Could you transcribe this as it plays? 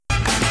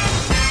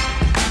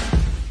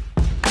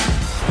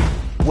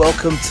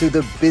welcome to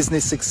the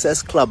Business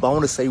Success Club. I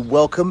want to say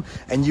welcome,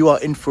 and you are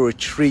in for a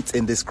treat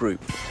in this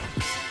group.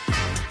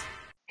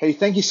 Hey,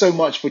 thank you so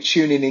much for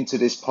tuning into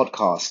this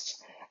podcast.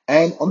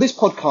 And on this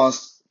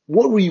podcast,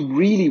 what we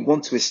really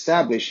want to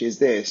establish is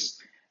this: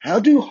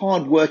 how do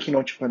hardworking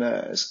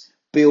entrepreneurs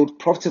build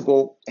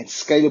profitable and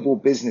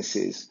scalable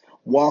businesses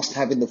whilst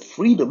having the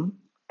freedom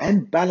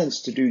and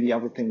balance to do the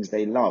other things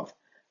they love,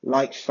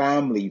 like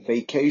family,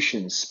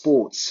 vacations,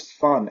 sports,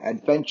 fun,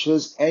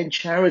 adventures, and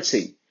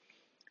charity?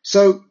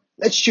 So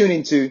let's tune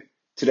into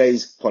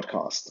today's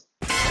podcast.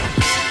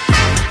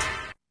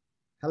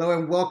 Hello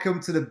and welcome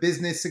to the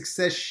Business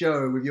Success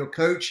Show with your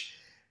coach,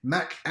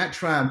 Mac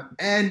Atram.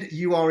 And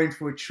you are in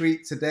for a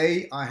treat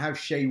today. I have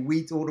Shay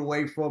all the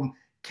way from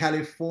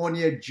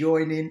California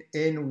joining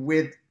in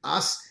with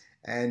us.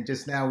 And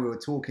just now we were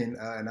talking,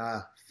 and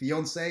our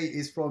fiance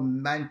is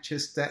from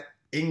Manchester,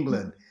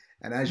 England.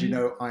 And as you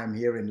know, I am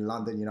here in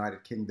London,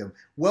 United Kingdom.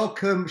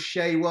 Welcome,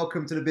 Shay.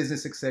 Welcome to the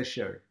Business Success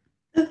Show.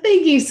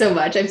 Thank you so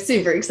much. I'm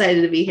super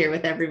excited to be here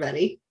with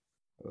everybody.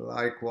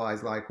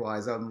 Likewise.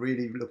 I'm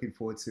really looking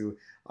forward to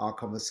our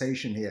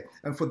conversation here.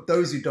 And for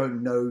those who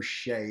don't know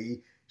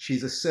Shay,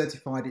 she's a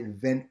certified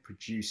event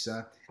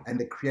producer and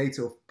the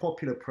creator of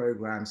popular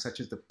programs such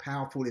as the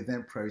Powerful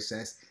Event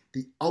Process,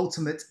 the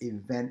Ultimate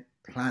Event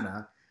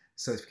Planner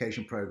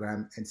certification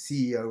program, and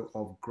CEO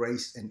of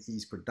Grace and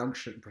Ease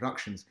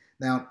Productions.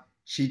 Now,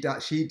 she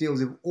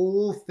deals with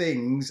all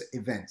things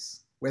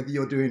events, whether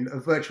you're doing a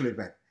virtual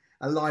event,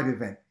 a live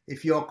event.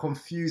 If you're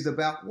confused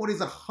about what is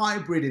a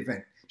hybrid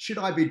event, should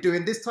I be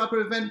doing this type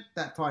of event,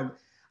 that time?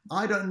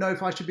 I don't know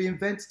if I should be in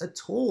events at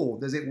all.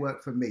 Does it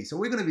work for me? So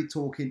we're going to be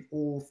talking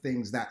all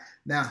things that.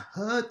 Now,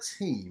 her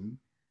team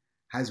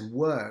has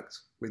worked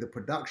with the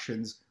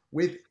productions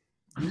with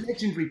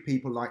legendary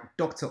people like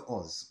Dr.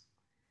 Oz,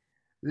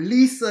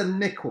 Lisa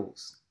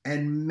Nichols,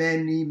 and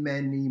many,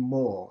 many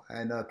more.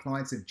 And our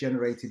clients have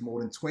generated more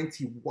than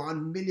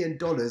 $21 million.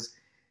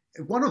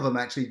 One of them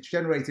actually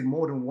generated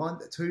more than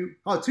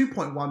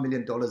 $2.1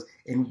 million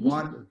in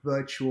one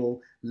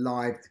virtual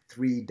live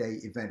 3-day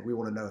event. We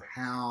want to know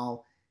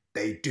how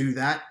they do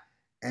that.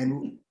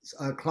 And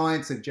our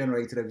clients have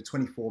generated over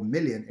 24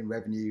 million in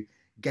revenue,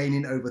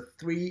 gaining over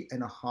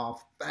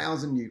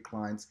 3,500 new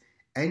clients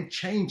and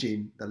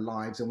changing the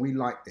lives. And we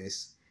like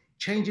this,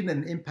 changing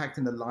and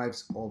impacting the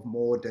lives of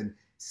more than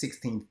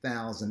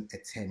 16,000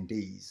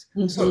 attendees.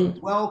 Mm-hmm. So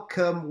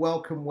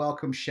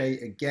welcome, Shay,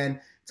 again.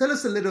 Tell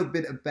us a little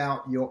bit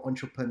about your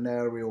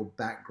entrepreneurial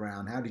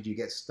background. How did you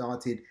get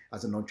started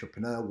as an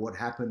entrepreneur? What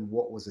happened?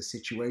 What was the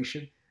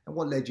situation? And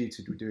what led you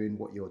to doing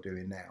what you're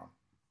doing now?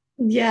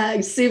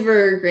 Yeah,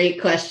 super great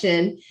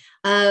question.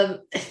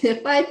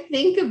 If I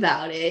think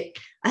about it,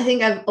 I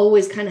think I've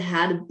always kind of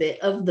had a bit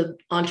of the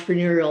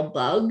entrepreneurial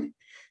bug.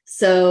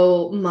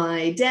 So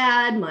my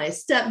dad, my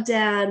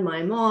stepdad,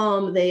 my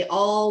mom, they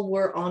all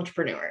were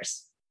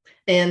entrepreneurs.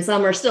 And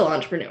some are still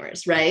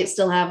entrepreneurs, right?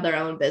 Still have their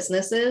own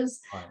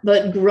businesses. Right.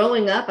 But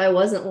growing up, I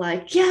wasn't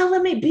like, yeah,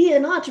 let me be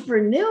an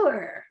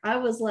entrepreneur. I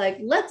was like,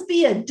 let's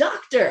be a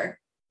doctor.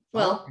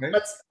 Well, okay.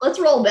 let's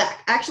roll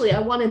back. Actually, I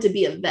wanted to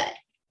be a vet.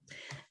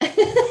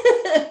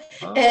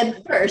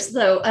 And first,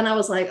 though, and I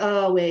was like,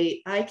 oh,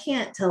 wait, I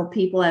can't tell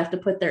people I have to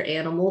put their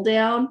animal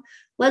down.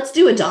 Let's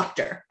do a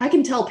doctor. I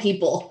can tell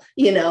people,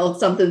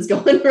 something's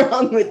going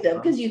wrong with them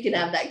because you can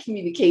have that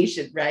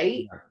communication,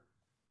 right? Yeah.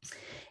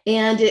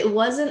 And it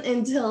wasn't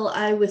until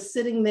I was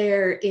sitting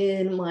there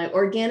in my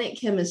organic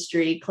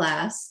chemistry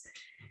class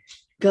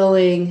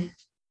going,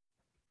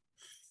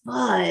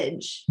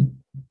 fudge,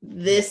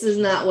 this is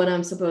not what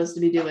I'm supposed to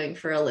be doing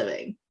for a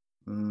living.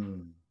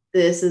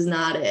 This is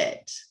not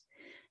it.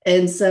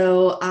 And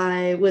so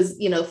I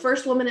was,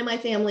 first woman in my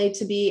family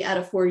to be at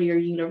a 4-year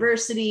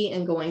university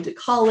and going to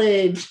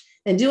college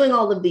and doing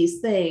all of these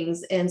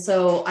things. And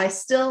so I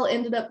still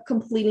ended up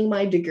completing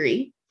my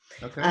degree.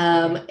 Okay.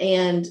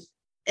 And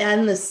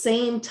at the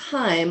same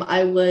time,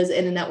 I was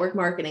in a network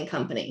marketing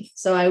company.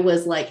 So I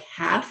was like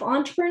half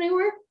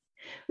entrepreneur,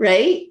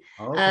 right?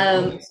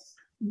 Okay.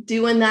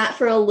 Doing that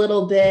for a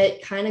little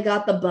bit, kind of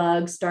got the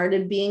bug,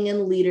 started being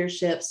in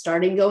leadership,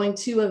 starting going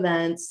to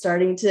events,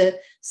 starting to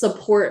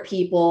support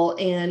people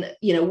and,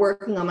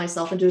 working on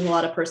myself and doing a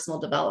lot of personal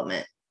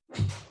development.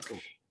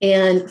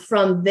 And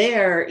from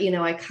there,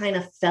 I kind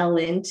of fell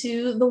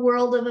into the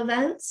world of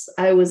events.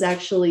 I was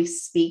actually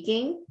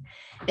speaking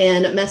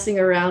and messing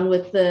around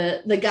with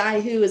the guy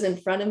who was in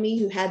front of me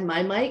who had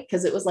my mic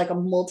because it was like a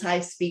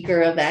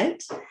multi-speaker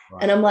event.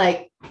 Right. And I'm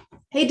like,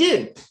 hey,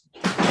 dude,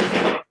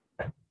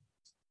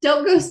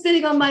 don't go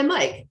spitting on my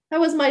mic. That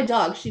was my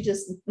dog. She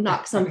just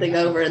knocked something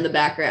over in the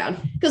background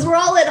because we're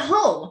all at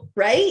home,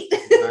 right?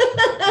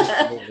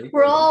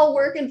 We're all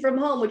working from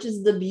home, which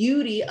is the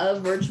beauty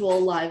of virtual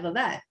live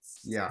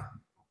events. Yeah.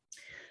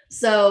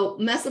 So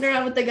messing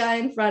around with the guy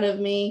in front of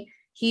me,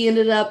 he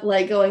ended up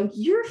like going,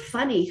 you're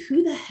funny.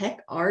 Who the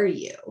heck are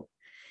you?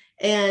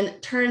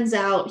 And turns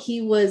out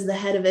he was the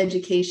head of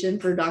education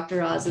for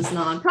Dr. Oz's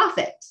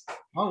nonprofit.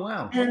 Oh,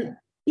 wow. And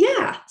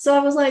yeah, so I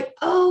was like,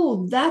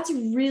 oh, that's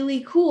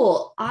really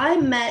cool. I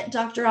met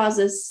Dr.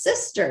 Oz's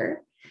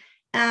sister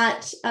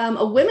at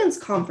a women's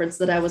conference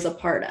that I was a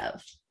part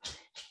of.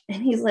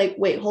 And he's like,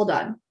 wait, hold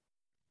on.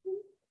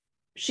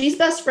 She's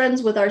best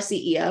friends with our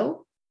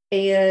CEO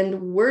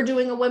and we're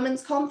doing a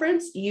women's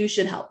conference. You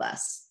should help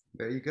us.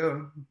 There you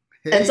go.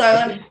 And so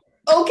I'm like,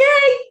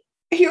 okay,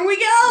 here we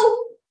go.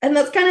 And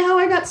that's kind of how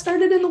I got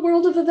started in the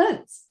world of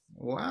events.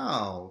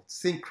 Wow.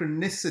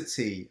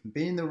 Synchronicity,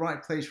 being in the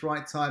right place,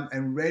 right time,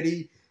 and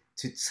ready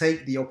to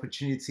take the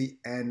opportunity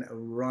and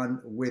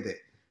run with it.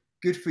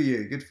 Good for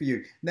you. Good for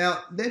you. Now,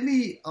 let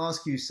me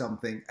ask you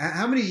something.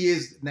 How many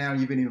years now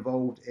you've been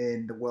involved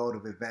in the world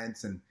of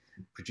events and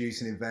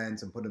producing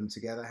events and putting them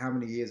together? How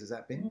many years has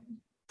that been?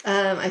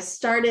 I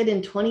started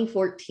in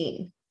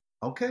 2014.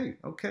 Okay.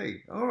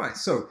 All right.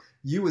 So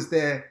you was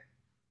there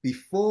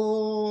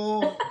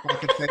before, I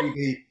could say,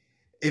 the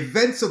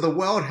events of the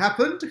world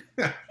happened.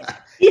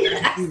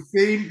 Yes.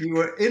 You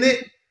were in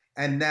it,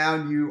 and now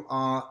you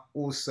are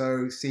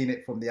also seeing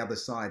it from the other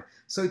side.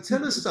 So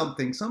tell us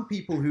something. Some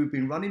people who've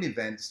been running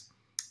events,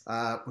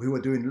 who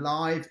are doing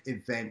live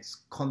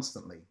events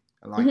constantly,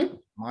 like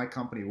my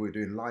company, we're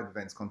doing live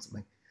events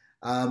constantly.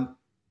 The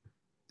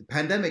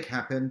pandemic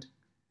happened,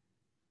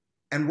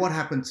 and what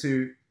happened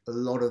to a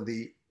lot of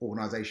the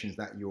organizations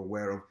that you're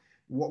aware of?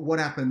 What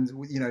happened?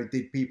 You know,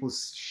 did people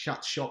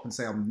shut shop and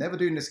say, I'm never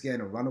doing this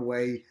again, or run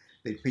away?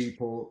 Did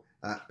people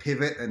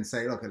pivot and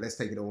say, look, let's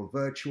take it all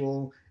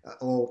virtual?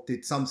 Or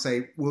did some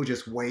say, we'll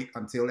just wait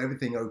until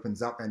everything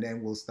opens up and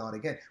then we'll start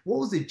again? What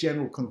was the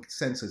general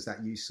consensus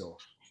that you saw?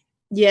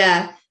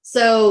 Yeah,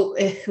 so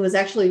it was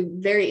actually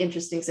very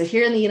interesting. So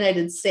here in the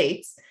United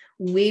States,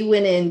 we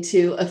went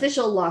into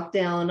official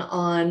lockdown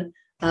on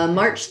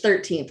March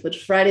 13th, which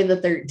is Friday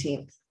the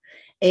 13th.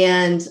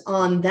 And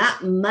on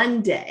that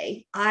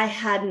Monday, I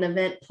had an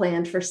event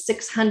planned for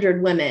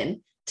 600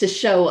 women to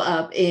show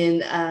up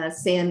in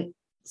Santa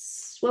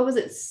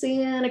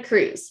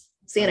Cruz.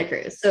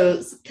 So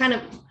it's kind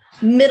of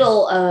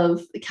middle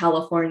of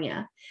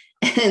California.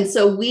 And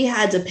so we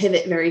had to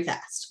pivot very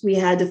fast. We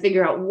had to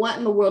figure out what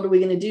in the world are we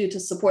going to do to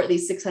support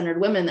these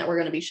 600 women that were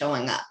going to be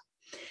showing up.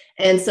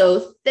 And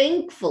so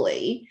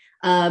thankfully,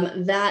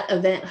 that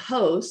event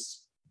host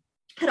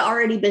had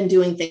already been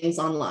doing things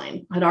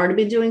online, had already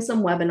been doing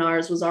some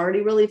webinars, was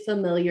already really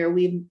familiar.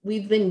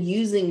 We've been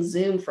using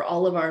Zoom for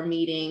all of our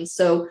meetings.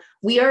 So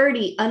we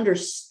already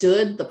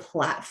understood the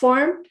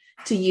platform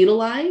to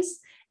utilize.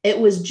 It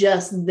was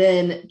just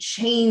then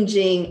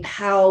changing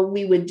how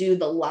we would do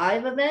the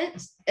live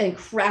event and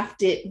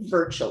craft it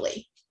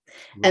virtually.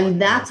 Right.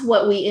 And that's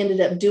what we ended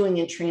up doing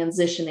and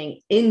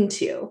transitioning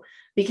into,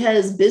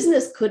 because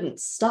business couldn't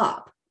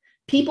stop.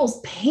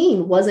 People's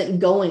pain wasn't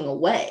going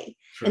away.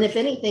 Sure. And if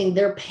anything,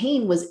 their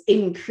pain was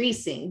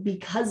increasing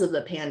because of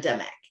the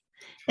pandemic.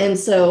 Sure. And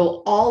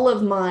so all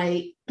of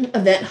my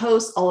event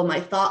hosts, all of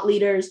my thought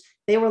leaders,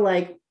 they were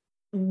like,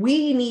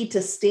 we need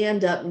to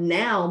stand up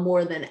now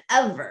more than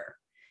ever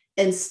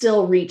and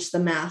still reach the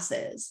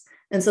masses.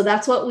 And so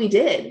that's what we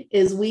did,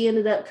 is we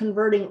ended up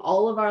converting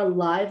all of our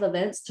live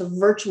events to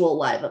virtual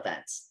live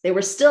events. They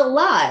were still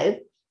live.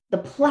 The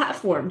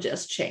platform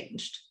just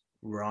changed.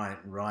 Right.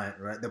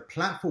 The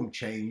platform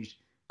changed.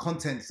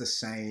 Content's the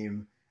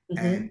same.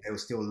 And they're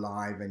still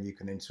live and you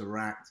can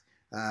interact.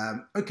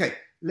 Okay,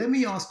 let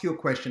me ask you a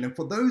question. And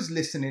for those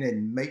listening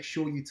in, make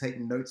sure you take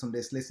notes on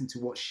this. Listen to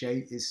what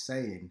Shay is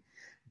saying.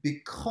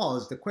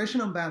 Because the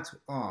question I'm about to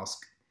ask,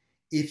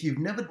 if you've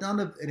never done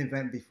an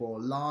event before,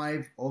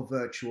 live or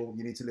virtual,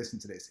 you need to listen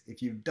to this.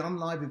 If you've done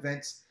live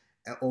events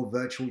or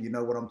virtual, you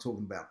know what I'm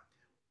talking about.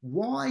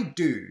 Why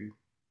do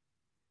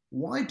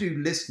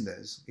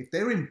listeners, if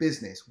they're in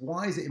business,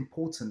 why is it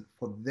important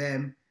for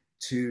them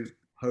to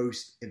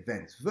host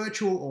events,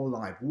 virtual or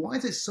live? Why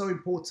is it so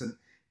important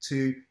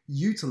to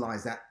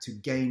utilize that to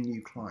gain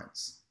new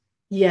clients?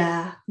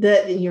 Yeah,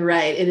 you're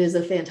right. It is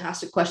a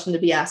fantastic question to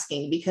be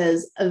asking,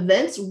 because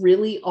events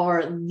really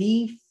are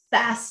the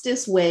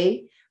fastest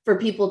way for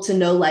people to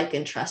know, like,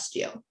 and trust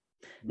you.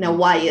 Now,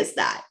 why is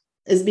that?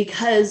 Is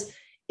because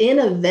in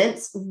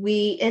events,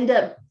 we end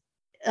up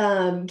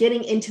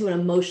getting into an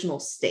emotional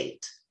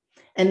state,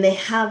 and they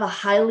have a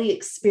highly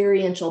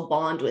experiential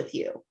bond with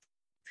you.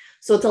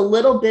 So it's a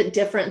little bit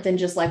different than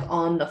just like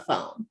on the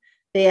phone.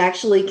 They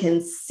actually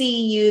can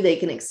see you, they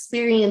can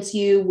experience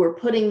you. We're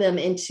putting them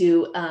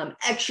into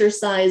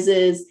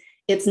exercises.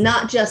 It's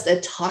not just a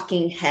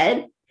talking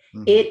head.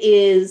 It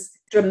is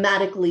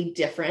dramatically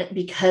different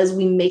because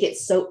we make it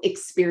so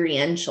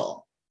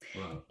experiential.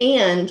 Wow.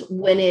 And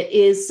when it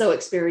is so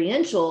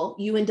experiential,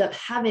 you end up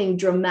having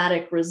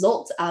dramatic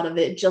results out of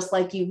it, just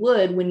like you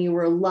would when you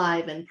were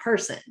live in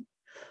person,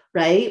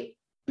 right?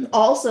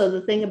 Also,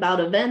 the thing about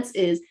events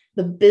is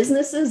the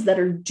businesses that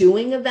are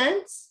doing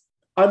events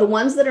are the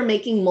ones that are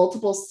making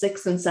multiple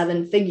 6 and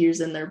 7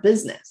 figures in their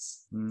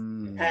business.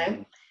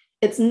 Okay.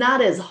 It's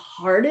not as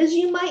hard as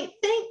you might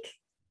think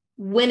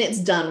when it's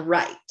done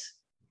right.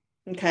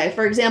 Okay.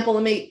 For example,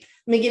 let me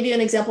give you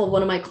an example of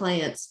one of my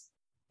clients.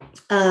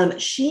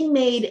 She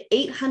made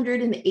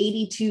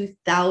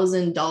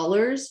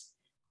 $882,000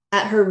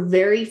 at her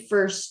very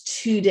first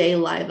 2-day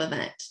live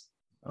event.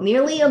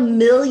 nearly $1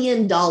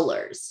 million.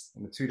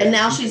 And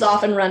now she's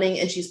off and running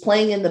and she's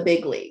playing in the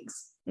big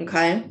leagues.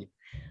 Okay.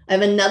 I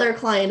have another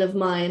client of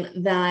mine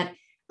that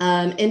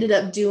ended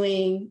up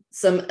doing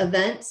some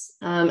events.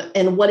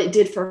 And what it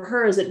did for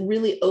her is it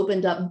really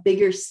opened up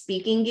bigger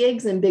speaking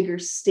gigs and bigger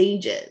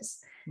stages.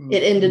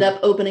 It ended up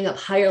opening up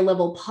higher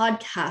level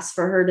podcasts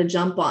for her to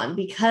jump on,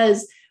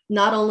 because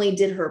not only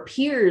did her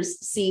peers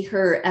see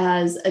her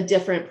as a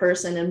different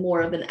person and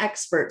more of an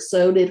expert,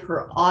 so did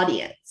her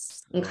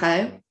audience.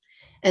 Okay.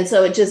 And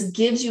so it just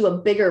gives you a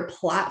bigger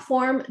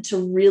platform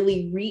to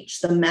really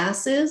reach the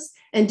masses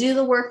and do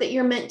the work that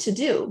you're meant to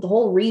do. The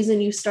whole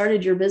reason you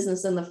started your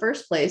business in the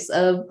first place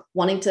of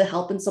wanting to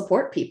help and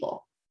support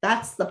people.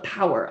 That's the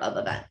power of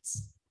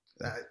events.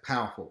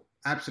 Powerful,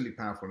 absolutely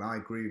powerful. And I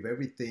agree with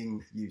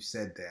everything you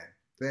said there.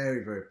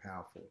 Very, very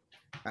powerful.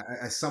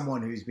 As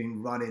someone who's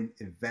been running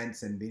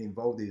events and been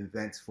involved in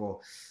events for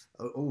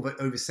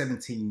over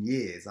 17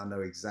 years, I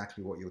know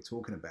exactly what you're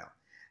talking about.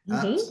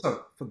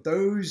 So for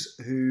those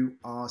who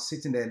are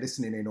sitting there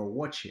listening in or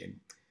watching,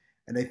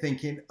 and they're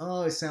thinking,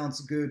 oh, it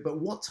sounds good,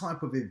 but what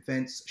type of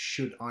events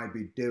should I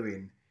be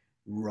doing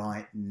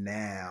right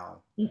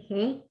now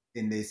in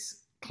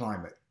this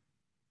climate?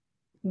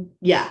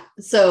 Yeah.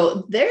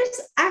 So there's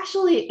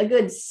actually a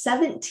good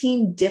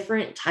 17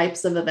 different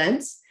types of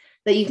events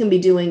that you can be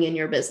doing in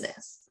your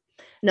business.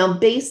 Now,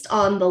 based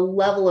on the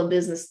level of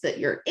business that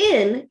you're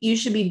in, you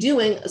should be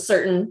doing a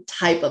certain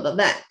type of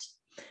event.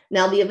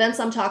 Now, the events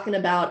I'm talking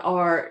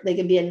about they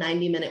can be a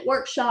 90-minute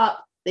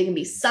workshop, they can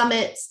be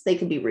summits, they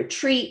can be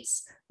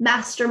retreats,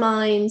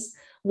 masterminds,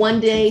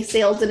 1-day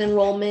sales and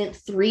enrollment,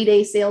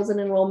 3-day sales and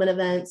enrollment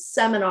events,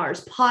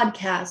 seminars,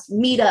 podcasts,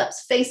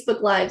 meetups,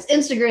 Facebook Lives,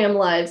 Instagram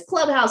Lives,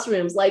 Clubhouse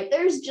rooms. Like,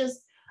 there's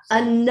just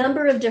a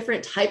number of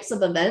different types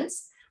of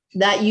events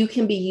that you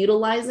can be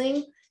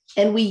utilizing.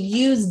 And we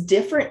use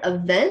different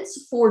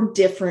events for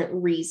different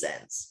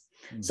reasons.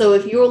 So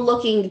if you're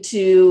looking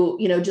to,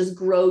 just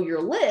grow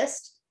your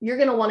list, you're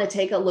going to want to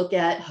take a look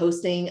at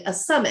hosting a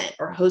summit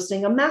or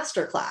hosting a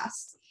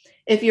masterclass.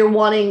 If you're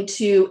wanting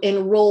to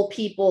enroll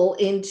people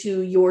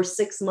into your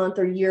 6-month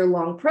or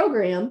year-long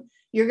program,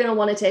 you're going to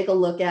want to take a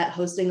look at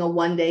hosting a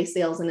 1-day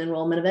sales and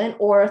enrollment event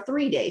or a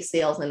 3-day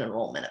sales and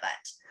enrollment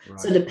event. Right.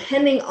 So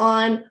depending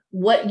on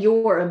what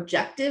your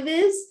objective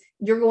is,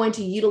 you're going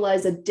to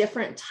utilize a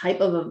different type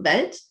of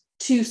event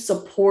to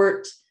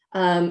support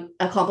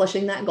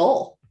accomplishing that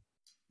goal.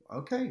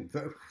 Okay.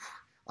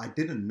 I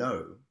didn't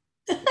know.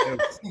 There were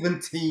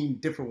 17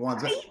 different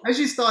ones. Right? As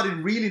you started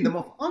reeling them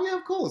off, oh yeah,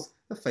 of course,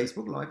 the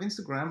Facebook Live,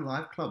 Instagram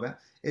Live, Club,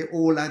 it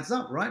all adds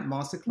up, right?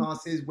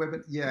 Masterclasses,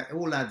 web, yeah, it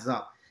all adds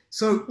up.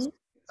 So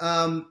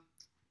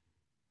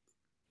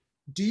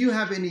do you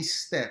have any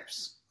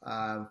steps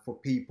for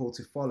people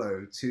to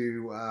follow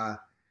to,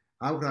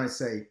 how can I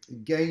say,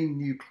 gain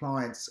new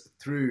clients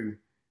through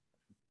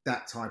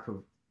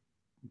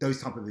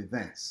those type of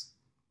events?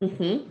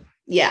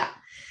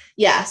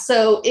 Yeah.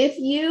 So if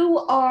you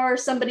are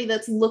somebody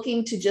that's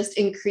looking to just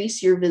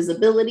increase your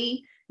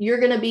visibility, you're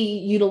going to be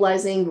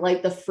utilizing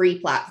like the free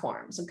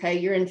platforms. Okay.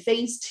 You're in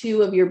phase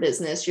 2 of your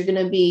business. You're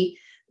going to be,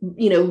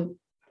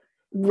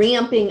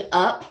 ramping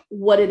up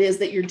what it is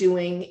that you're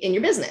doing in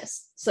your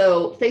business.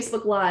 So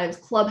Facebook Lives,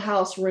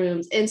 Clubhouse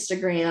rooms,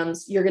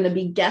 Instagrams, you're going to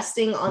be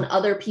guesting on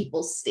other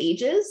people's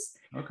stages.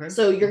 Okay.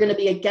 So you're going to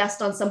be a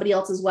guest on somebody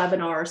else's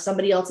webinar,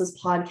 somebody else's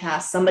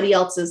podcast, somebody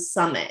else's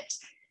summit.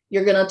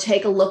 You're going to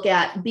take a look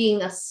at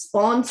being a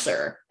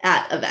sponsor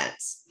at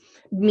events,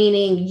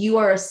 meaning you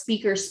are a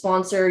speaker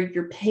sponsor,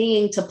 you're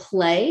paying to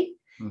play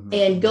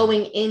and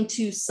going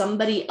into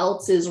somebody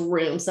else's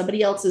room,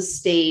 somebody else's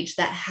stage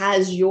that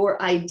has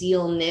your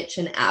ideal niche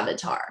and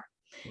avatar.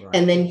 Right.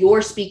 And then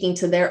you're speaking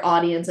to their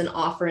audience and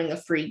offering a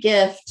free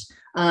gift.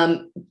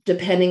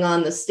 Depending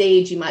on the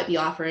stage, you might be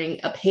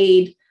offering a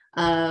paid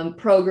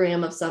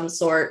program of some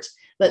sort.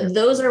 But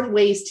those are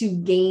ways to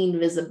gain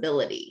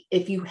visibility.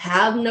 If you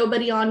have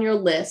nobody on your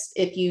list,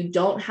 if you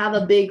don't have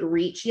a big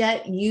reach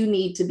yet, you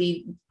need to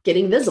be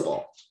getting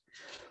visible.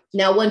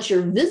 Now, once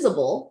you're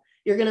visible,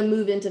 you're going to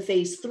move into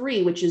phase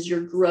 3, which is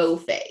your grow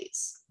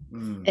phase.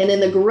 And in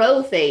the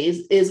grow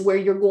phase is where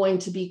you're going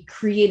to be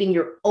creating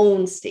your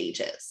own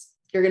stages.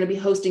 You're going to be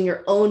hosting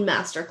your own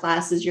master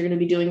classes. You're going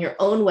to be doing your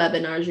own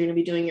webinars. You're going to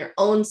be doing your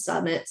own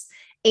summits,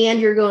 and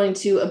you're going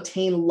to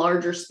obtain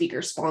larger speaker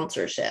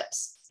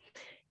sponsorships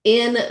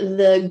in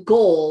the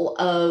goal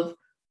of,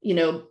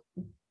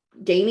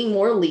 gaining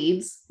more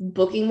leads,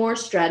 booking more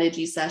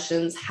strategy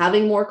sessions,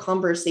 having more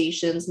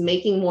conversations,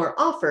 making more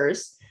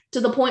offers, to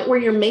the point where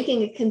you're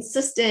making a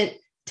consistent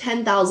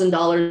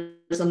 $10,000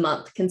 a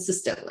month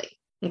consistently.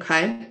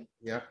 Okay.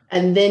 Yeah.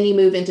 And then you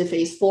move into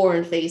phase 4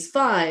 and phase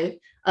 5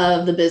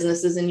 of the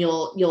businesses, and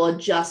you'll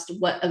adjust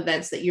what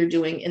events that you're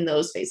doing in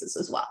those phases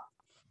as well.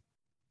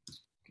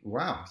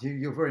 Wow.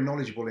 You're very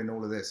knowledgeable in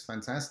all of this.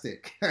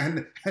 Fantastic.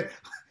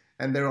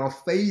 And there are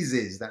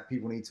phases that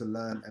people need to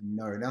learn and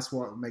know. And that's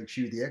what makes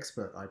you the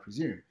expert, I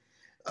presume.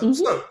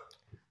 So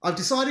I've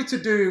decided to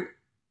do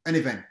an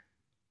event.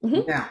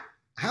 Now,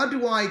 how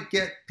do I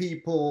get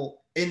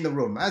people in the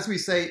room? As we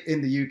say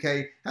in the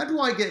UK, how do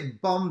I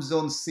get bums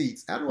on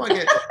seats? How do I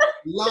get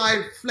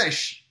live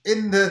flesh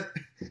in the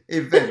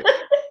event?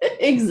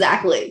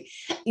 Exactly.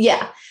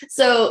 Yeah.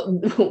 So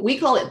we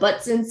call it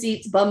butts in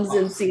seats, bums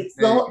in seats,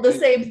 the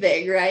same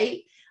thing, right?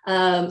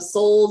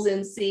 Souls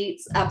in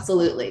seats.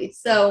 Absolutely.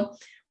 So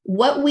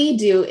what we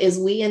do is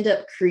we end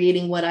up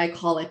creating what I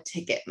call a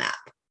ticket map.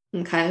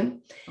 Okay.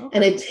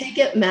 And a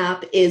ticket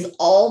map is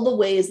all the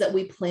ways that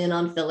we plan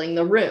on filling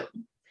the room.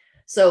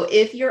 So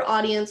if your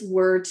audience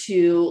were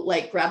to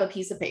like grab a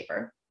piece of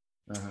paper,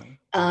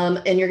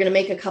 and you're going to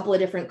make a couple of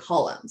different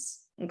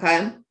columns.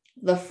 Okay.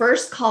 The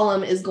first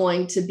column is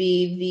going to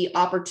be the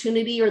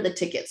opportunity or the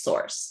ticket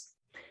source.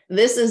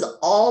 This is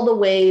all the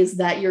ways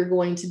that you're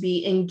going to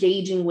be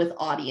engaging with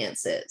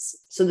audiences.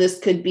 So this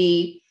could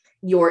be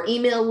your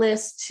email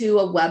list to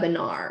a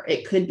webinar.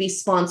 It could be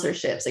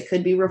sponsorships. It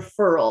could be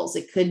referrals.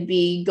 It could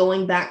be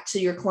going back to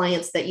your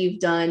clients that you've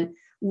done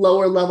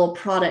lower level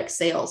product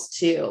sales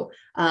to.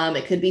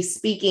 It could be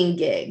speaking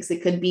gigs.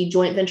 It could be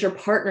joint venture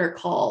partner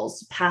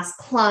calls, past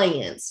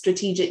clients,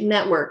 strategic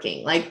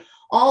networking, like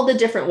all the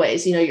different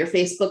ways, you know, your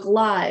Facebook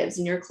lives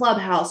and your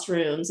clubhouse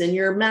rooms and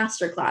your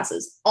master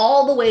classes,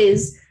 all the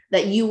ways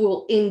that you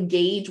will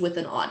engage with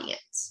an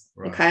audience.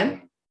 Right.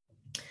 Okay.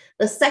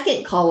 The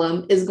second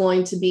column is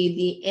going to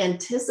be the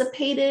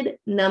anticipated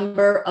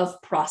number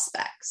of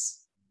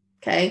prospects.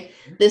 Okay.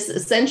 This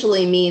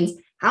essentially means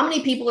how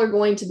many people are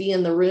going to be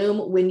in the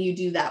room when you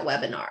do that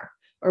webinar,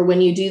 or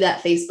when you do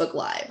that Facebook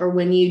live, or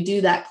when you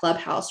do that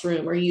clubhouse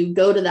room, or you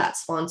go to that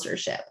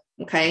sponsorship.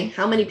 Okay.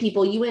 How many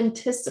people you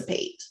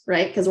anticipate,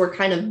 right? Because we're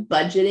kind of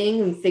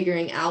budgeting and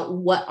figuring out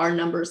what our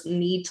numbers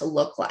need to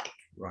look like.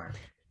 Right.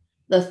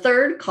 The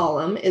third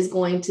column is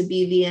going to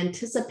be the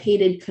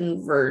anticipated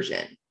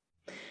conversion.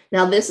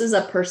 Now, this is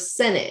a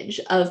percentage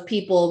of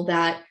people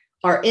that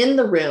are in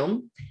the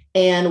room.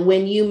 And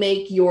when you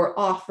make your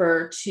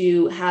offer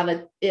to have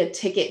a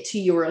ticket to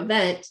your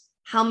event,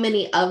 how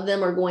many of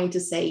them are going to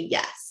say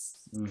yes?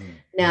 Mm-hmm.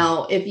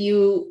 Now, if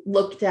you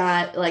looked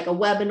at like a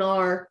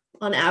webinar,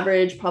 on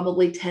average,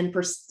 probably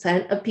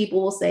 10% of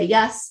people will say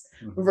yes,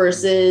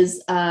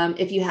 versus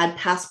if you had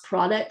past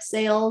product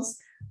sales,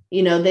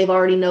 you know, they've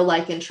already know,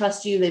 like, and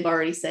trust you. They've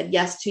already said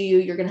yes to you.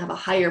 You're going to have a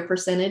higher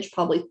percentage,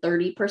 probably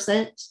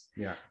 30%.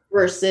 Yeah.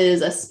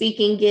 Versus a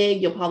speaking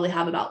gig, you'll probably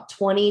have about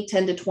 10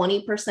 to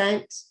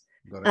 20%.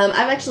 I've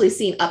actually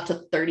seen up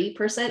to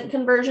 30%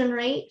 conversion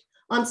rate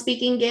on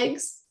speaking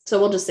gigs.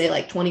 So we'll just say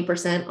like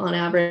 20% on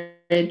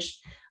average.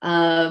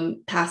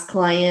 Past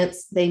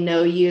clients, they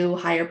know you,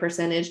 higher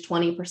percentage,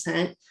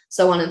 20%,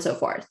 so on and so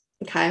forth.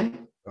 Okay.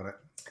 Got it.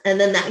 And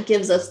then that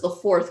gives us the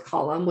fourth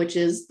column, which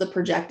is the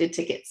projected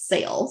ticket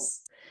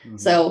sales. Mm-hmm.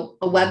 So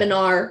a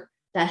webinar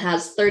that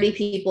has 30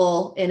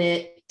 people in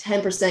it,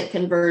 10%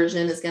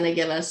 conversion is going to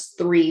give us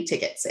 3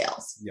 ticket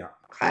sales. Yeah.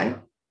 Okay. Yeah.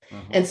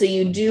 Uh-huh. And so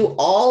you do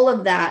all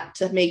of that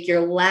to make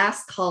your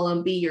last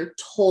column be your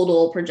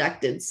total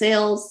projected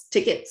sales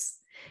tickets.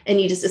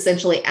 And you just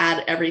essentially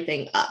add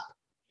everything up.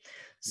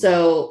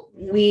 So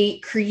we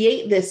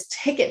create this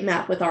ticket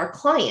map with our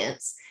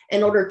clients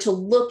in order to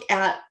look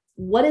at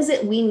what is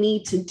it we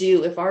need to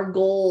do if our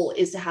goal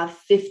is to have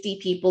 50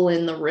 people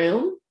in the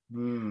room.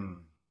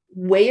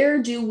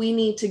 Where do we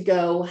need to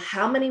go?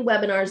 How many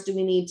webinars do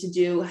we need to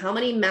do? How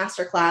many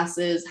master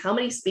classes? How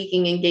many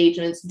speaking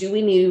engagements do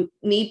we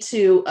need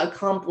to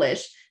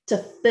accomplish to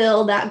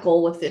fill that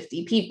goal with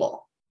 50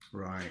 people?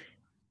 Right.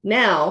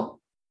 Now,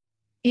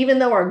 even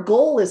though our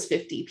goal is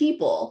 50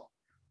 people,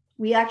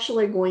 we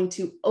actually are going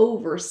to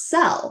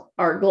oversell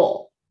our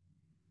goal.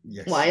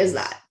 Yes. Why is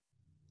that?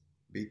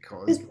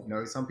 Because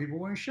some people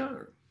won't show.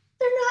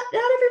 Not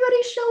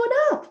everybody's showing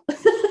up.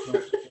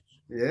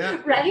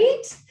 Yeah.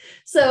 Right?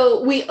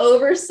 So we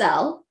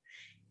oversell.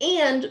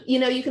 And,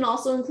 you can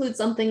also include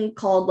something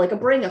called like a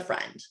bring a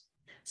friend.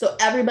 So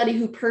everybody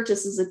who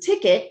purchases a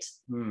ticket,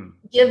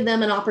 give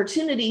them an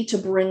opportunity to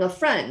bring a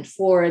friend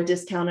for a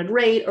discounted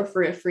rate or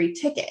for a free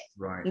ticket.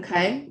 Right.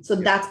 Okay. So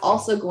that's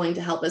also going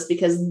to help us,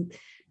 because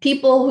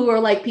people who are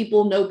like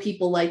people know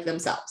people like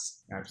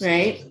themselves. Absolutely.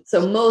 Right.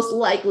 So most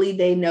likely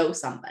they know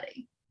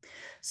somebody.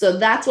 So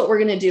that's what we're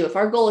going to do. If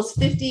our goal is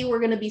 50, we're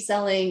going to be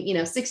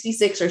selling,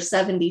 66 or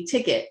 70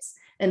 tickets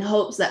in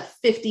hopes that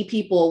 50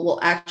 people will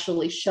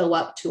actually show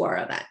up to our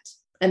event.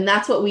 And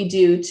that's what we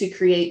do to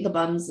create the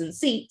bums and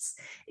seats,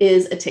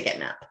 is a ticket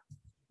map.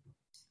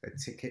 A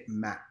ticket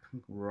map.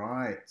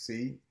 Right.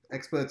 See,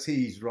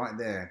 expertise right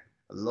there.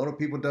 A lot of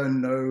people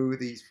don't know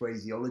these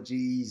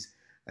phraseologies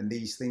and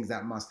these things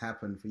that must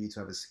happen for you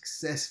to have a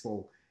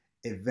successful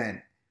event.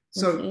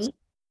 So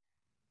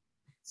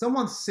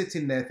someone's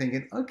sitting there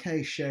thinking,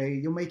 okay, Shay,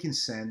 you're making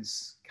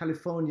sense.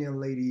 California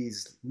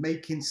ladies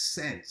making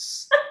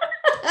sense.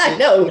 I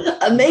know.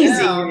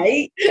 Amazing,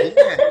 right?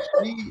 Yeah,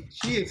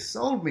 she has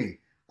sold me.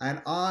 And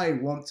I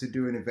want to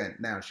do an event.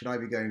 Now, should I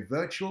be going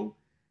virtual,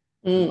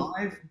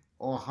 live,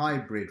 or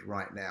hybrid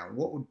right now?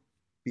 What would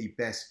be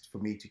best for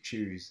me to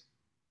choose?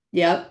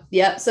 Yep.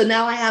 Yep. So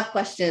now I have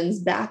questions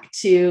back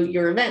to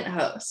your event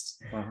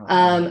host.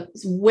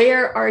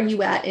 Where are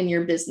you at in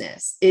your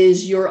business?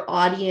 Is your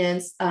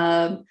audience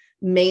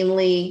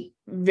mainly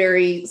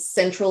very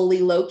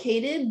centrally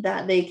located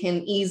that they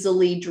can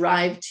easily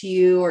drive to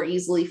you or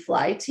easily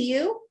fly to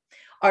you?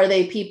 Are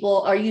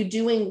you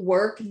doing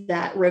work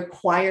that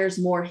requires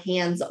more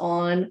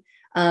hands-on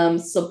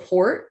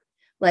support?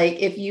 Like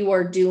if you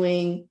are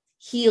doing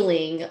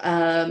healing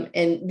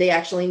and they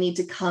actually need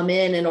to come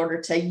in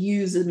order to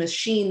use a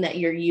machine that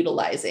you're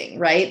utilizing,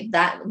 right?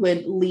 That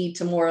would lead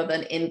to more of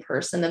an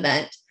in-person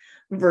event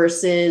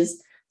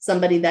versus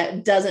somebody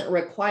that doesn't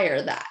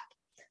require that.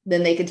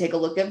 Then they can take a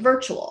look at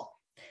virtual.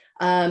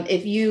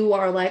 If you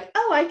are like,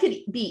 oh, I could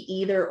be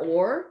either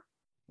or,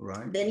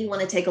 right, then you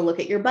want to take a look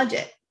at your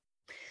budget.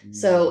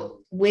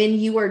 So when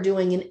you are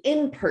doing an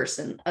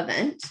in-person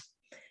event,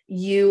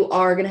 you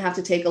are going to have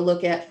to take a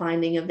look at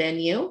finding a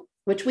venue,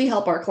 which we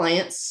help our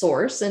clients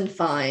source and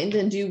find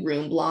and do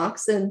room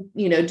blocks and,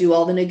 do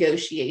all the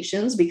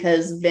negotiations,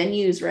 because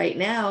venues right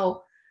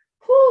now,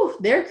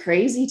 they're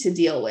crazy to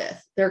deal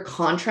with. Their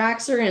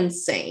contracts are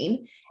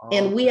insane.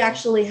 And we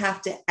actually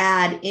have to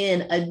add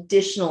in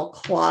additional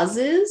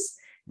clauses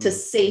to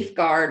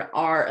safeguard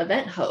our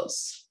event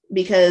hosts,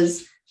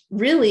 because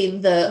really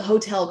the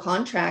hotel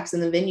contracts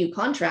and the venue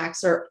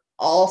contracts are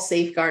all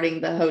safeguarding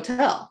the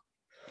hotel.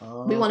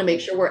 We want to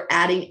make sure we're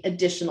adding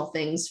additional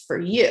things for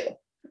you.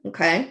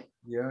 Okay.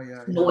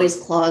 Yeah.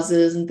 Noise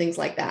clauses and things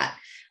like that.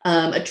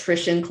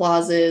 Attrition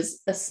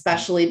clauses,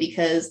 especially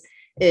because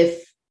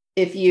if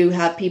you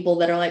have people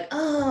that are like,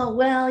 oh,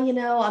 well,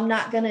 I'm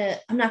not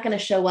gonna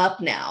show up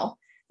now.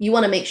 You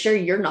want to make sure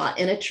you're not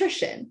in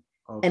attrition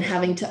and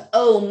having to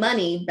owe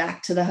money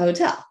back to the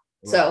hotel.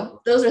 Right.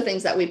 So those are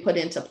things that we put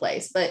into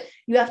place, but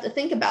you have to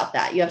think about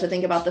that. You have to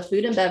think about the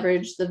food and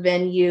beverage, the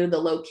venue, the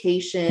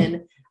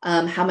location,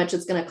 how much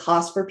it's going to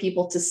cost for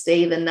people to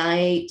stay the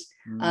night,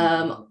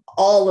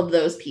 all of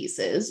those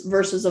pieces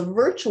versus a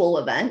virtual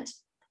event.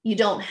 You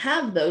don't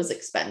have those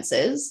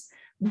expenses,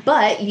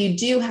 but you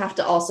do have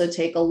to also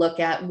take a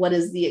look at what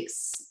is the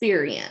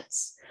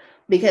experience,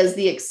 because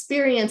the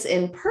experience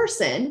in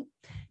person,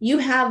 you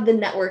have the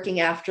networking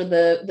after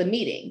the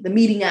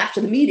meeting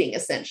after the meeting,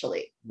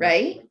 essentially,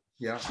 right?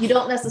 Yeah. You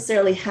don't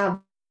necessarily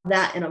have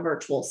that in a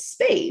virtual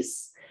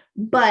space,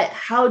 but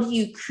how do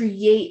you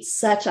create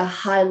such a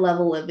high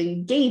level of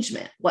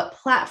engagement? What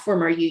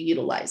platform are you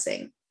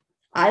utilizing?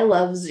 I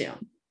love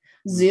Zoom.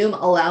 Zoom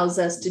allows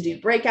us to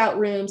do breakout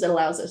rooms. It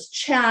allows us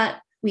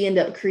chat. We end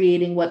up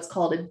creating what's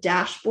called a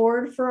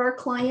dashboard for our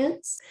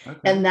clients. Okay.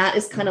 And that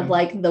is kind of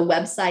like the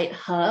website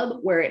hub,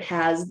 where it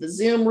has the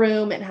Zoom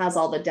room. It has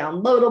all the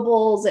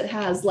downloadables. It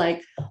has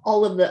like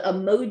all of the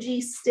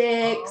emoji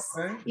sticks,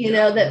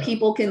 that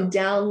people can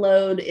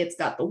download. It's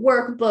got the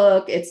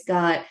workbook. It's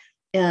got,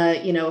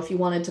 if you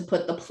wanted to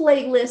put the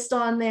playlist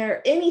on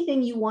there,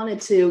 anything you wanted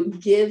to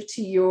give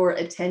to your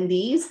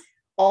attendees,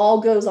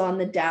 all goes on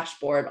the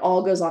dashboard,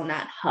 all goes on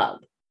that hub.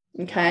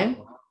 Okay.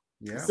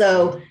 Yeah.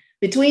 So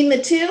between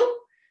the two,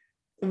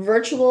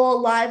 virtual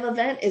live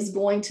event is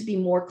going to be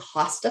more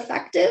cost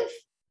effective.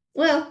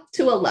 Well,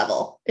 to a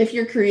level. If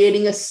you're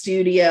creating a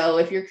studio,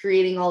 if you're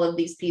creating all of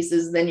these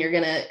pieces, then you're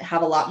going to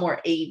have a lot more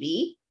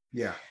AV.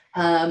 Yeah.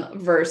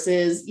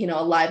 Versus,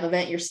 a live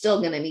event, you're still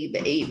going to need the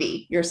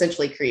AV. You're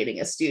essentially creating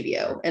a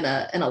studio in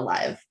a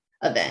live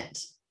event.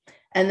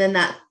 And then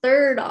that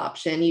third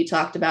option you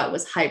talked about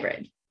was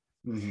hybrid.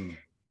 Mm-hmm.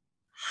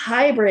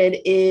 Hybrid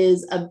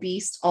is a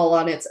beast all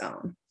on its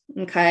own.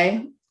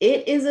 Okay.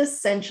 It is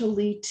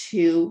essentially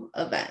two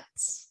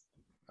events.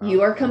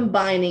 You are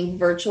combining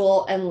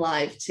virtual and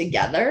live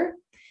together.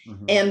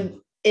 Mm-hmm. And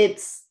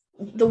it's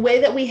the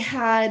way that we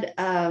had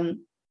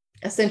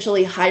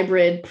essentially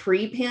hybrid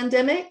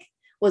pre-pandemic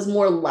was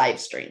more live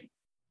stream.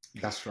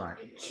 That's right.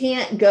 You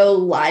can't go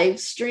live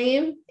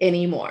stream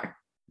anymore.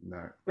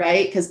 No.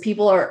 Right? Because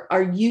people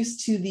are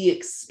used to the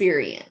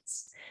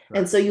experience. Right.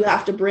 And so you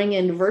have to bring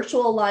in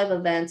virtual live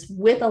events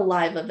with a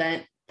live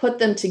event, put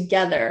them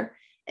together.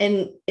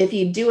 And if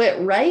you do it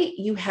right,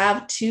 you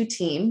have two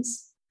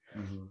teams.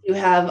 Mm-hmm. You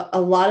have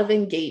a lot of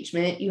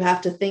engagement. You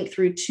have to think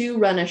through two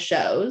run-a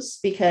shows,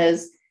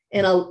 because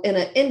in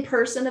an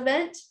in-person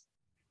event,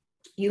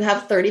 you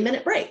have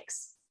 30-minute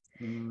breaks.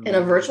 Mm-hmm. In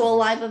a virtual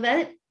live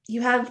event,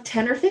 you have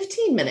 10 or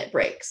 15-minute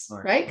breaks,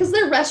 right? Because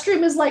their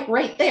restroom is like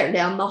right there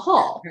down the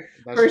hall.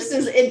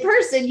 Versus in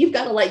person, you've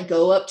got to like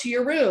go up to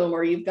your room,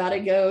 or you've got to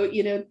go,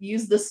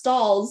 use the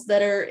stalls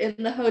that are in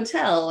the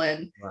hotel.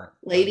 And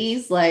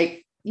ladies,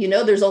 like,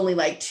 there's only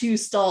like 2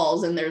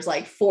 stalls and there's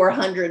like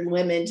 400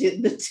 women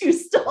to the 2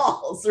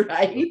 stalls,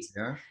 right?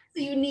 Yeah.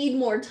 So you need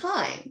more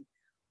time.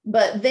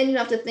 But then you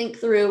have to think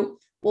through,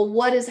 well,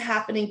 what is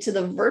happening to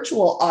the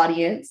virtual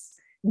audience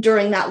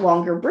during that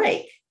longer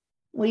break?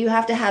 Well, you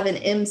have to have an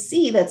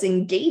MC that's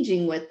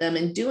engaging with them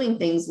and doing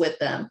things with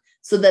them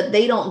so that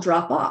they don't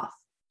drop off,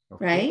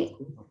 right?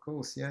 Of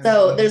course, yeah.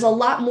 So there's a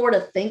lot more to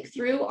think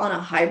through on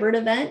a hybrid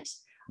event.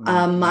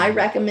 Mm-hmm. My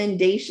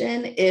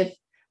recommendation, if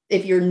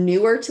you're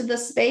newer to the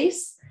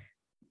space,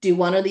 do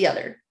one or the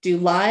other. Do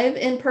live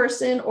in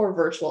person or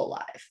virtual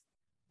live.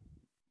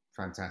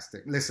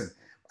 Fantastic. Listen,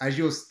 as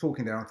you're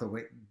talking there, I thought,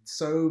 wait,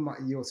 so much,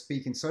 you're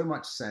speaking so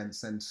much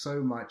sense and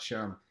so much,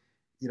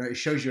 it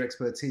shows your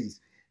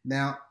expertise.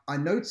 Now, I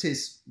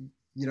notice,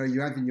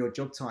 you have in your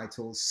job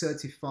title,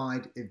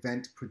 certified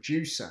event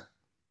producer.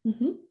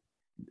 Mm-hmm.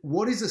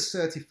 What is a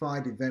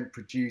certified event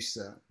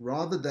producer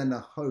rather than a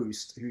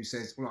host who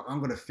says, well, I'm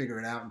going to figure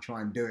it out and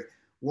try and do it?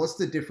 What's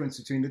the difference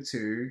between the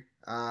two?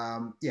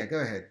 Go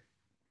ahead.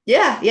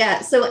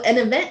 Yeah. So an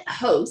event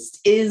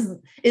host is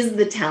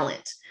the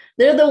talent.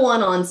 They're the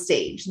one on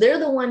stage. They're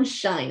the one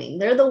shining.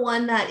 They're the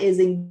one that is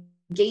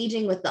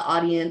engaging with the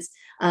audience.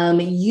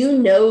 You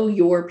know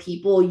your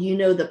people, you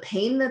know the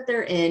pain that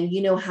they're in,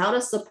 you know how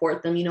to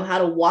support them, you know how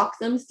to walk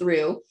them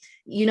through,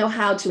 you know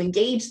how to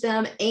engage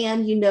them,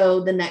 and you know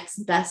the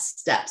next best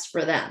steps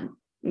for them.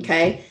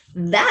 Okay.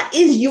 That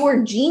is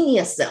your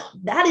genius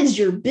zone. That is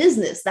your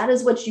business. That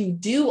is what you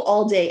do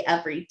all day,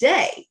 every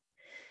day.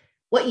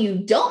 What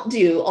you don't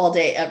do all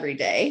day, every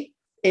day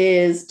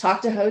is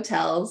talk to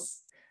hotels,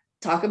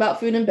 talk about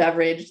food and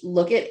beverage,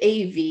 look at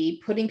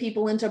AV, putting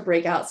people into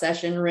breakout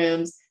session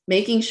rooms,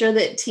 making sure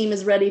that team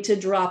is ready to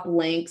drop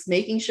links,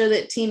 making sure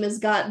that team has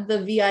got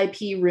the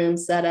VIP room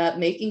set up,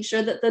 making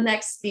sure that the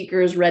next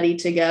speaker is ready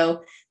to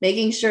go,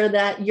 making sure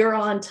that you're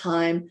on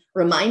time,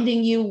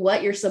 reminding you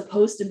what you're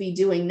supposed to be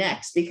doing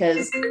next.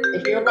 Because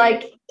if you're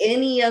like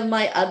any of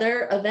my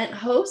other event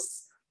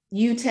hosts,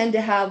 you tend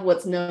to have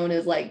what's known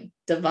as like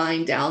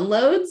divine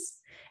downloads.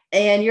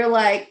 And you're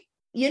like,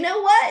 you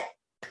know what?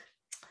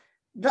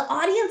 The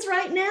audience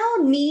right now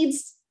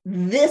needs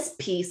this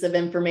piece of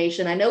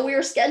information. I know we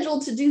were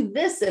scheduled to do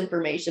this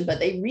information, but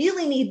they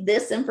really need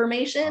this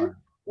information.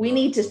 We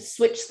need to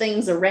switch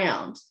things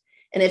around.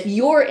 And if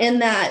you're in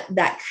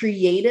that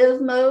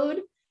creative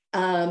mode,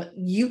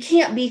 you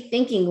can't be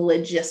thinking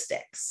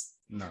logistics.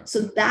 No.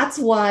 So that's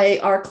why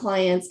our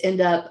clients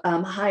end up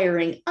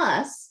hiring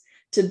us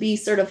to be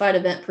certified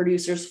event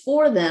producers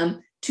for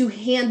them, to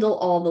handle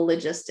all the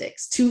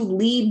logistics, to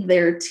lead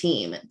their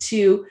team,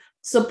 to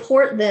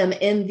support them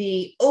in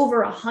the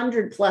over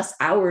 100+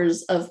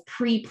 hours of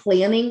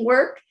pre-planning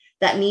work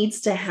that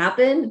needs to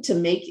happen to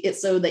make it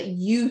so that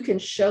you can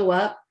show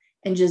up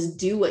and just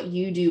do what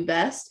you do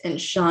best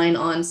and shine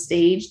on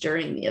stage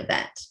during the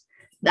event.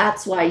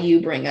 That's why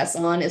you bring us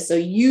on, is so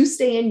you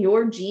stay in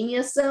your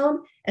genius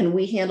zone and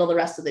we handle the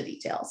rest of the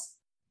details.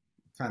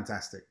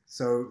 Fantastic.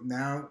 So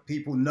now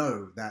people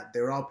know that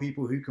there are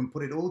people who can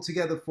put it all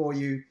together for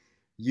you.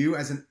 You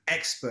as an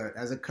expert,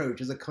 as a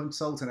coach, as a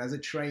consultant, as a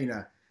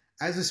trainer,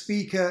 as a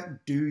speaker,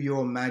 do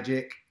your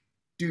magic,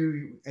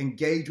 do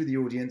engage with the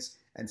audience,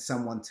 and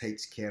someone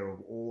takes care of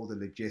all the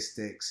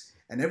logistics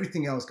and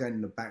everything else going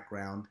in the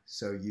background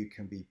so you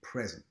can be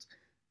present.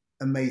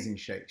 Amazing,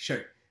 Shay.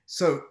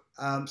 So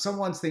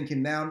someone's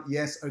thinking now,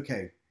 yes,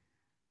 okay,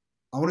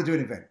 I want to do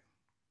an event.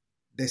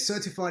 There's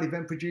certified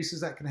event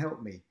producers that can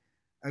help me.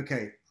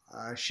 Okay,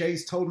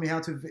 Shay's told me how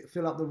to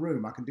fill up the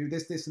room. I can do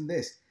this, this, and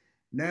this.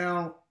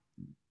 Now,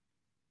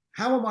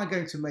 how am I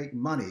going to make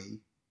money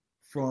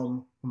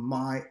from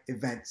my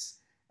events,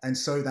 and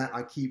so that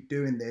I keep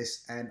doing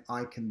this and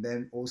I can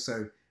then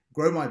also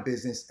grow my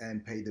business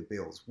and pay the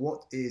bills?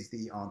 What is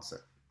the answer?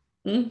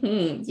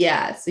 Mm-hmm.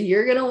 Yeah, so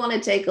you're going to want to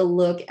take a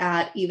look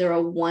at either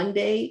a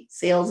 1-day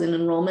sales and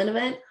enrollment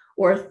event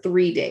or a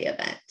 3-day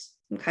event.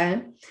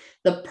 Okay.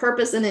 The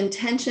purpose and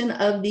intention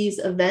of these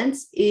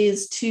events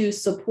is to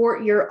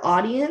support your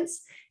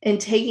audience in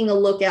taking a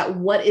look at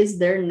what is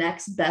their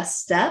next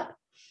best step,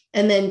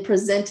 and then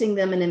presenting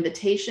them an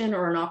invitation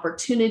or an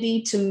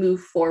opportunity to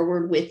move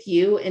forward with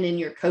you and in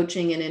your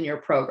coaching and in your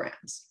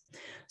programs.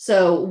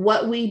 So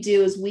what we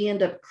do is we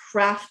end up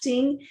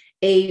crafting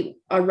a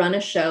run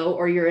a show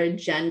or your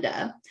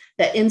agenda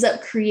that ends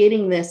up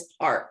creating this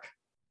arc,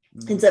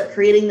 ends up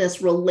creating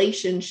this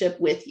relationship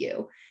with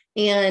you,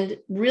 and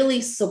really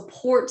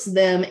supports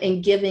them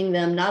in giving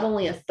them not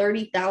only a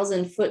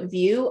 30,000-foot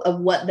view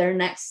of what their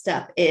next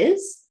step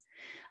is,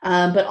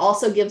 but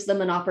also gives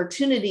them an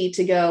opportunity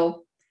to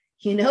go,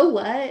 you know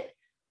what?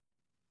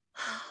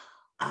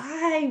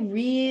 I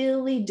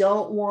really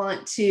don't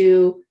want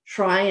to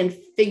try and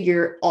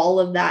figure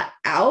all of that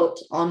out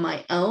on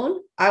my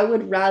own. I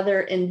would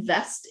rather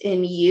invest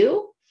in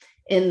you,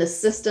 in the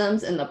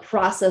systems and the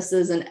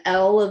processes and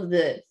all of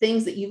the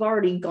things that you've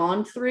already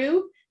gone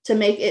through to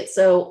make it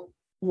so,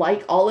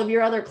 like all of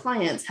your other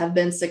clients have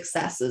been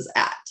successes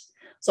at.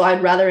 So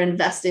I'd rather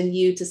invest in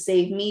you to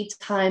save me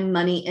time,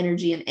 money,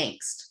 energy, and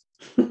angst.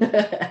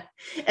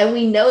 And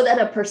we know that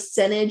a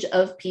percentage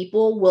of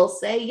people will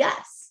say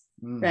yes,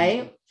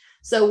 right?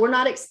 So we're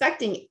not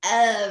expecting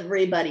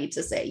everybody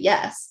to say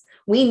yes.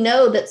 We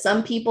know that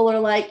some people are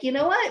like, you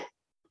know what?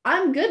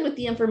 I'm good with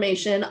the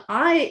information.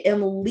 I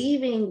am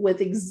leaving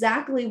with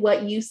exactly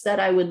what you said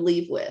I would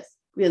leave with,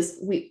 because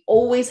we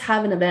always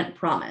have an event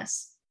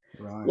promise.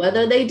 Right.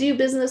 Whether they do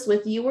business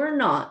with you or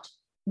not,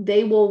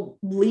 they will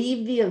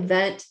leave the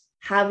event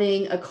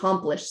having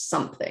accomplished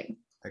something.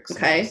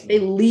 Excellent. Okay. They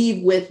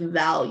leave with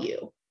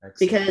value. Excellent.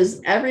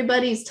 Because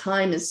everybody's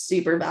time is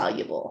super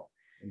valuable.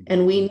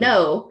 And we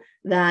know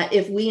that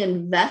if we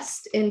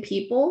invest in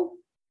people,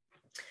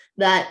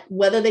 that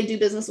whether they do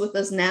business with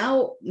us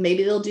now,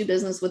 maybe they'll do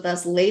business with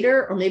us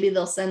later, or maybe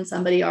they'll send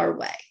somebody our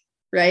way,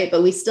 right?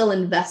 But we still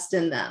invest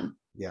in them.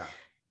 Yeah.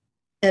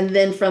 And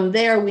then from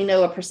there, we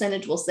know a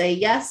percentage will say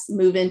yes,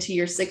 move into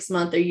your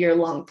 6-month or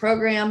year-long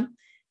program.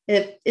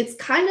 It's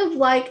kind of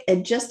like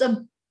just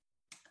a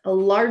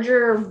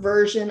larger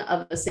version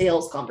of a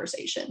sales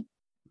conversation,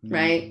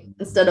 right? Mm-hmm.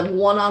 Instead of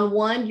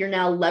one-on-one, you're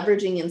now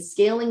leveraging and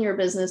scaling your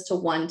business to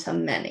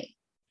one-to-many.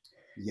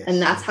 Yes,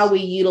 and that's how we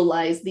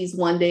utilize these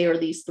 1-day or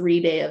these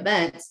 3-day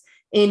events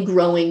in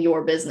growing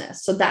your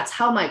business. So that's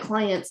how my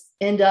clients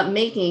end up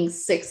making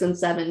 6 and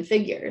 7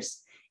 figures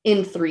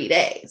in 3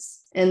 days.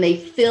 And they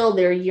fill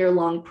their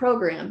year-long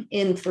program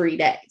in 3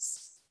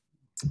 days.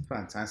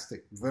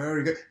 Fantastic.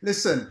 Very good.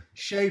 Listen,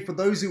 Shay, for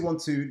those who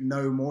want to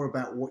know more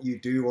about what you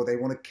do, or they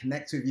want to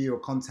connect with you or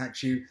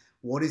contact you,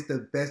 what is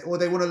the best, or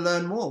they want to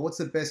learn more, what's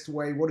the best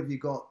way? What have you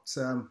got?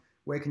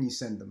 Where can you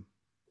send them?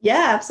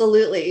 Yeah,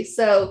 absolutely.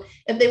 So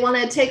if they want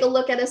to take a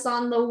look at us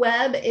on the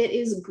web, it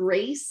is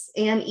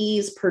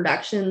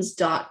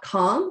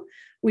graceandeaseproductions.com.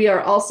 We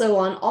are also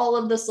on all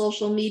of the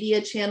social media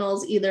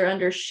channels, either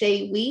under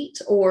Shay Wheat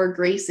or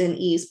Grace and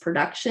Ease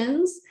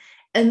Productions.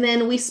 And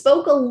then we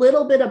spoke a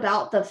little bit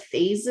about the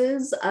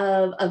phases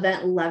of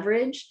event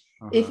leverage.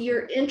 If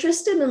you're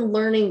interested in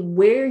learning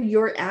where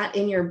you're at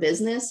in your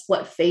business,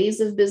 what phase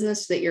of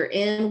business that you're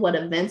in, what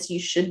events you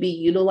should be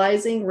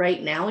utilizing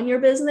right now in your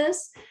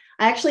business,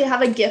 I actually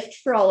have a gift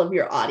for all of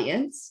your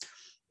audience.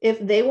 If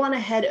they want to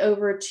head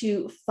over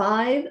to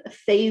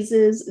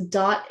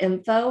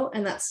 5phases.info,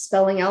 and that's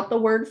spelling out the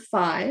word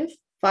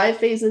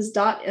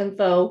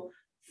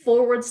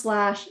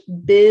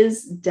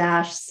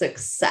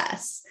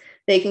 5phases.info/biz-success.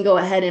 They can go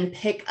ahead and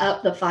pick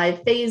up the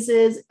 5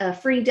 phases, a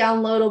free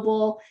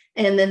downloadable,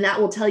 and then that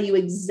will tell you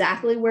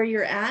exactly where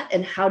you're at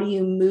and how do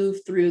you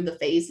move through the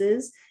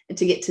phases and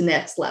to get to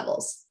next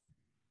levels.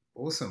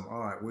 Awesome. All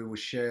right. We will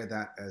share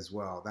that as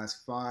well.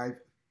 That's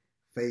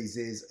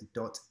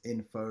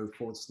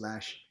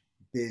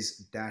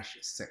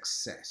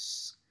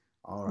 5phases.info/biz-success.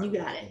 All right. You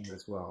got it.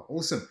 As well.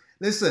 Awesome.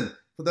 Listen,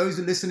 for those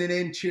who are listening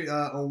in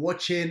or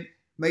watching,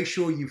 make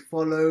sure you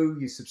follow,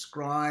 you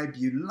subscribe,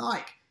 you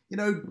like,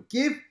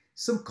 give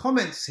some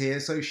comments here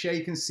so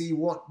Shay can see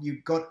what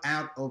you got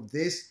out of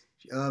this.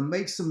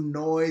 Make some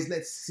noise.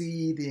 Let's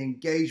see the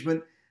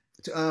engagement.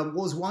 What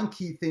was one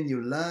key thing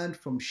you learned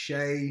from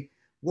Shay?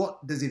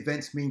 What does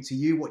events mean to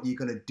you? What are you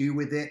going to do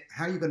with it?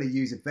 How are you going to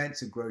use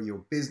events to grow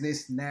your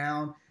business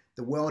now?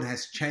 The world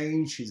has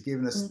changed. She's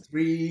given us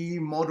 3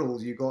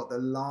 models. You got the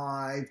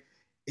live,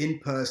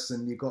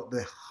 in-person, you got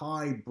the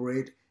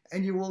hybrid,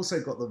 and you also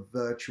got the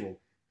virtual.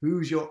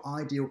 Who's your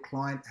ideal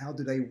client? How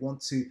do they want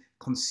to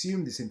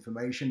consume this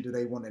information? Do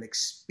they want an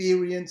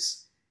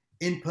experience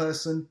in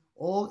person,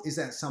 or is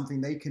that something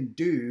they can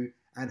do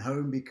at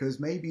home because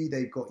maybe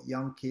they've got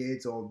young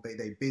kids or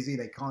they're busy,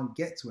 they can't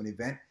get to an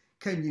event?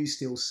 Can you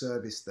still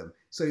service them?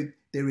 So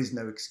there is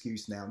no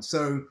excuse now.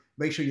 So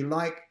make sure you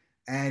like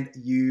and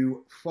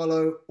you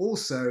follow,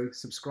 also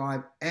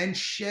subscribe and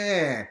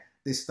share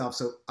this stuff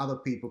so other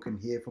people can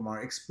hear from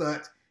our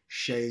expert,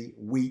 Shay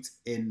Wheat,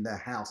 in the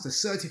house, the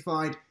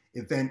certified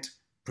event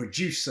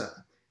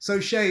producer.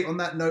 So Shay, on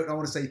that note, I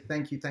want to say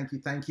thank you, thank you,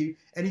 thank you.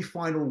 Any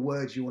final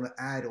words you want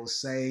to add or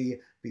say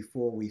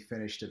before we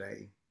finish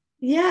today?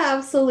 Yeah,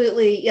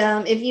 absolutely.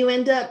 If you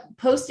end up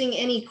posting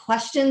any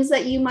questions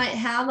that you might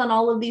have on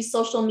all of these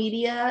social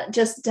media,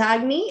 just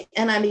tag me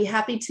and I'd be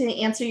happy to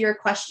answer your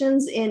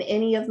questions in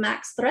any of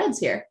Mac's threads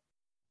here.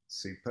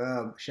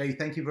 Superb. Shay,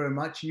 thank you very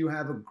much. You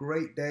have a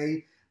great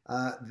day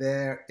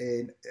there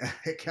in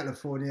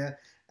California.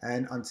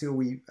 And until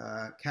we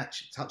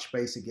touch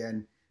base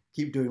again,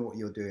 keep doing what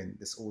you're doing,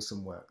 this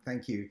awesome work.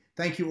 Thank you.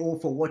 Thank you all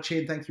for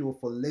watching. Thank you all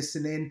for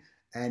listening.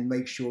 And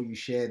make sure you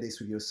share this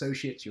with your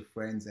associates, your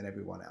friends, and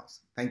everyone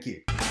else. Thank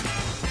you.